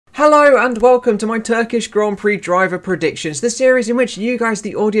Hello and welcome to my Turkish Grand Prix driver predictions, the series in which you guys,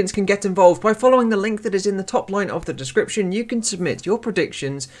 the audience, can get involved. By following the link that is in the top line of the description, you can submit your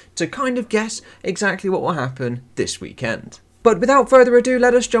predictions to kind of guess exactly what will happen this weekend. But without further ado,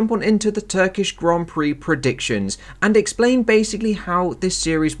 let us jump on into the Turkish Grand Prix predictions and explain basically how this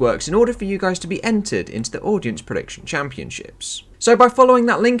series works in order for you guys to be entered into the Audience Prediction Championships. So by following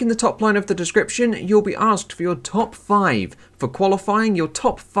that link in the top line of the description, you'll be asked for your top 5 for qualifying, your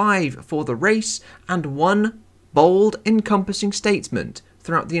top 5 for the race, and one bold, encompassing statement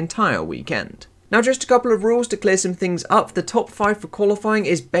throughout the entire weekend. Now, just a couple of rules to clear some things up. The top 5 for qualifying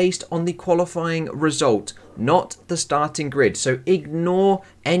is based on the qualifying result, not the starting grid. So ignore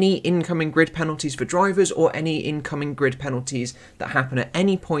any incoming grid penalties for drivers or any incoming grid penalties that happen at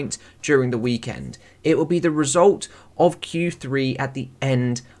any point during the weekend. It will be the result of Q3 at the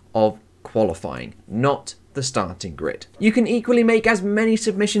end of qualifying, not the starting grid. You can equally make as many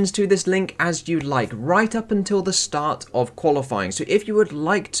submissions to this link as you like, right up until the start of qualifying. So if you would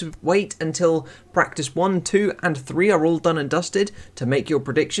like to wait until practice 1, 2 and 3 are all done and dusted to make your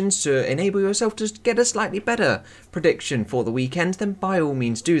predictions to enable yourself to get a slightly better prediction for the weekend, then by all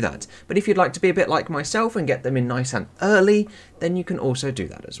means do that. But if you'd like to be a bit like myself and get them in nice and early, then you can also do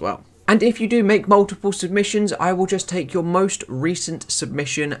that as well. And if you do make multiple submissions, I will just take your most recent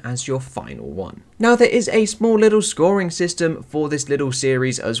submission as your final one. Now, there is a small little scoring system for this little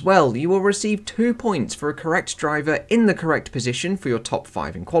series as well. You will receive 2 points for a correct driver in the correct position for your top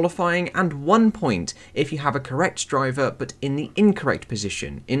 5 in qualifying, and 1 point if you have a correct driver but in the incorrect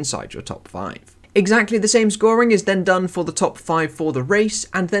position inside your top 5. Exactly the same scoring is then done for the top 5 for the race,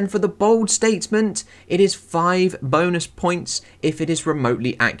 and then for the bold statement, it is 5 bonus points if it is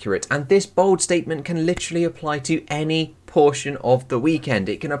remotely accurate. And this bold statement can literally apply to any portion of the weekend.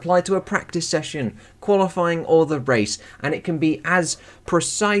 It can apply to a practice session, qualifying, or the race, and it can be as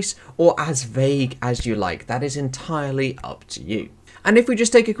precise or as vague as you like. That is entirely up to you. And if we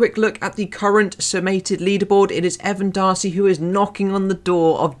just take a quick look at the current summated leaderboard, it is Evan Darcy who is knocking on the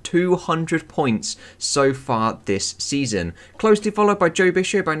door of 200 points so far this season. Closely followed by Joe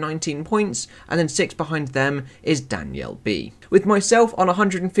Bisho by 19 points, and then 6 behind them is Danielle B. With myself on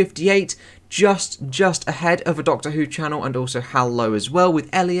 158, just ahead of a Doctor Who channel and also Hal Lowe as well, with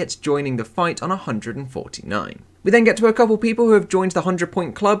Elliot joining the fight on 149. We then get to a couple people who have joined the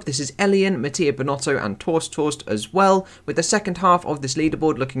 100-point club. This is Elian, Mattia Bonotto and Torst as well, with the second half of this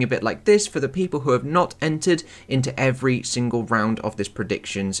leaderboard looking a bit like this for the people who have not entered into every single round of this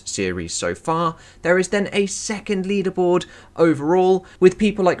predictions series so far. There is then a second leaderboard overall with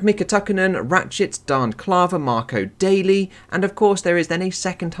people like Mika Tukkanen, Ratchet, Dan Claver, Marco Daly, and of course there is then a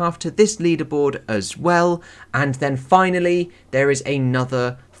second half to this leaderboard as well. And then finally there is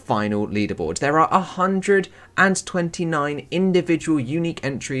another final leaderboard. There are 129 individual unique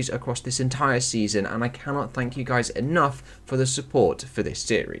entries across this entire season, and I cannot thank you guys enough for the support for this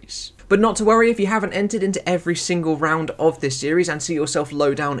series. But not to worry if you haven't entered into every single round of this series and see yourself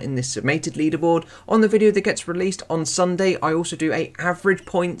low down in this submitted leaderboard. On the video that gets released on Sunday, I also do a average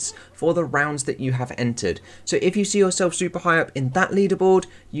points for the rounds that you have entered. So if you see yourself super high up in that leaderboard,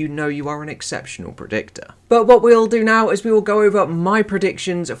 you know you are an exceptional predictor. But what we'll do now is we will go over my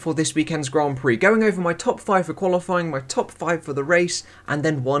predictions for this weekend's Grand Prix, going over my top 5 for qualifying, my top 5 for the race, and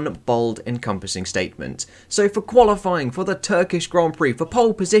then one bold encompassing statement. So for qualifying for the Turkish Grand Prix, for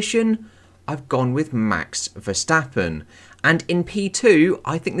pole position, I've gone with Max Verstappen. And in P2,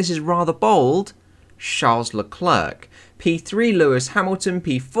 I think this is rather bold, Charles Leclerc. P3, Lewis Hamilton.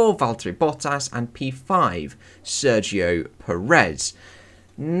 P4, Valtteri Bottas. And P5, Sergio Perez.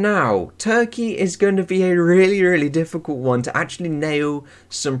 Now, Turkey is going to be a really difficult one to actually nail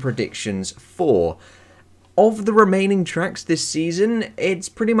some predictions for. Of the remaining tracks this season, it's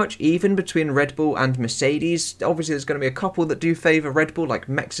pretty much even between Red Bull and Mercedes. Obviously, there's going to be a couple that do favour Red Bull, like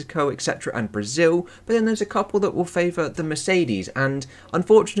Mexico, etc., and Brazil, but then there's a couple that will favour the Mercedes, and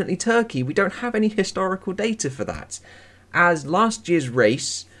unfortunately, Turkey, we don't have any historical data for that, as last year's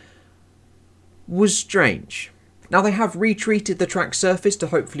race was strange. Now, they have retreated the track surface to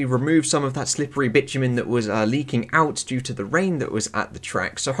hopefully remove some of that slippery bitumen that was leaking out due to the rain that was at the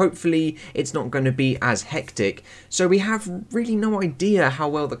track, so hopefully it's not going to be as hectic. So we have really no idea how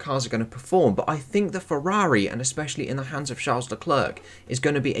well the cars are going to perform, but I think the Ferrari, and especially in the hands of Charles Leclerc, is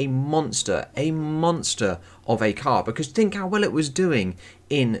going to be a monster of a car, because think how well it was doing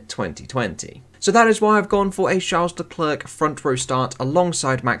in 2020. So that is why I've gone for a Charles Leclerc front row start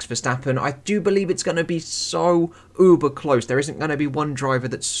alongside Max Verstappen. I do believe it's going to be so uber close. There isn't going to be one driver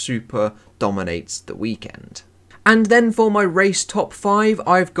that super dominates the weekend. And then for my race top 5,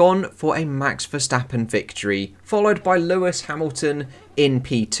 I've gone for a Max Verstappen victory, followed by Lewis Hamilton in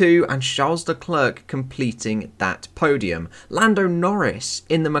P2 and Charles Leclerc completing that podium. Lando Norris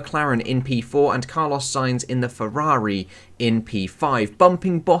in the McLaren in P4 and Carlos Sainz in the Ferrari in P5,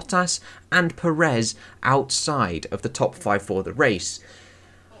 bumping Bottas and Perez outside of the top 5 for the race.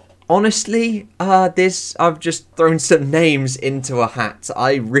 Honestly, I've just thrown some names into a hat.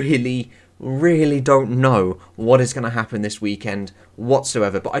 I really don't know what is going to happen this weekend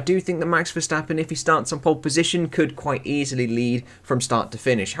whatsoever. But I do think that Max Verstappen, if he starts on pole position, could quite easily lead from start to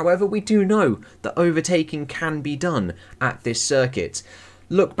finish. However, we do know that overtaking can be done at this circuit.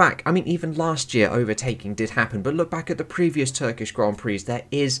 Look back, I mean, even last year overtaking did happen, but look back at the previous Turkish Grand Prix, there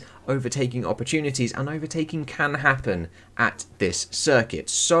is overtaking opportunities, and overtaking can happen at this circuit.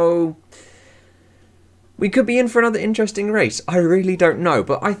 So we could be in for another interesting race. I really don't know,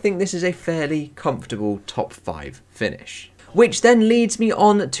 but I think this is a fairly comfortable top 5 finish. Which then leads me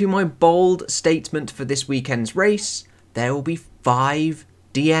on to my bold statement for this weekend's race. There will be 5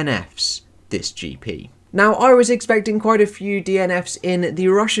 DNFs this GP. Now, I was expecting quite a few DNFs in the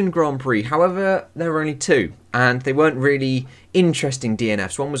Russian Grand Prix, however, there were only 2, and they weren't really interesting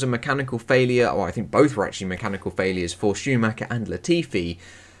DNFs. One was a mechanical failure, or I think both were actually mechanical failures for Schumacher and Latifi.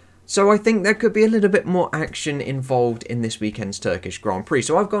 So I think there could be a little bit more action involved in this weekend's Turkish Grand Prix.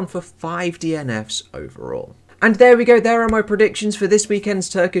 So I've gone for 5 DNFs overall. And there we go, there are my predictions for this weekend's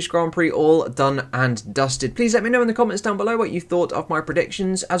Turkish Grand Prix, all done and dusted. Please let me know in the comments down below what you thought of my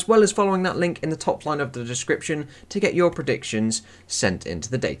predictions, as well as following that link in the top line of the description to get your predictions sent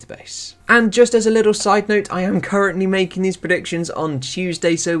into the database. And just as a little side note, I am currently making these predictions on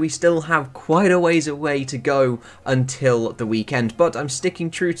Tuesday, so we still have quite a ways away to go until the weekend, but I'm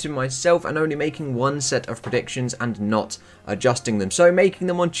sticking true to myself and only making one set of predictions and not adjusting them. So making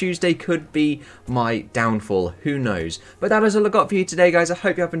them on Tuesday could be my downfall. Who knows? But that is all I got for you today, guys. I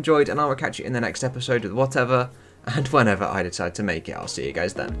hope you have enjoyed, and I will catch you in the next episode with whatever and whenever I decide to make it. I'll see you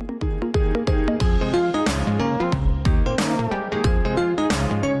guys then.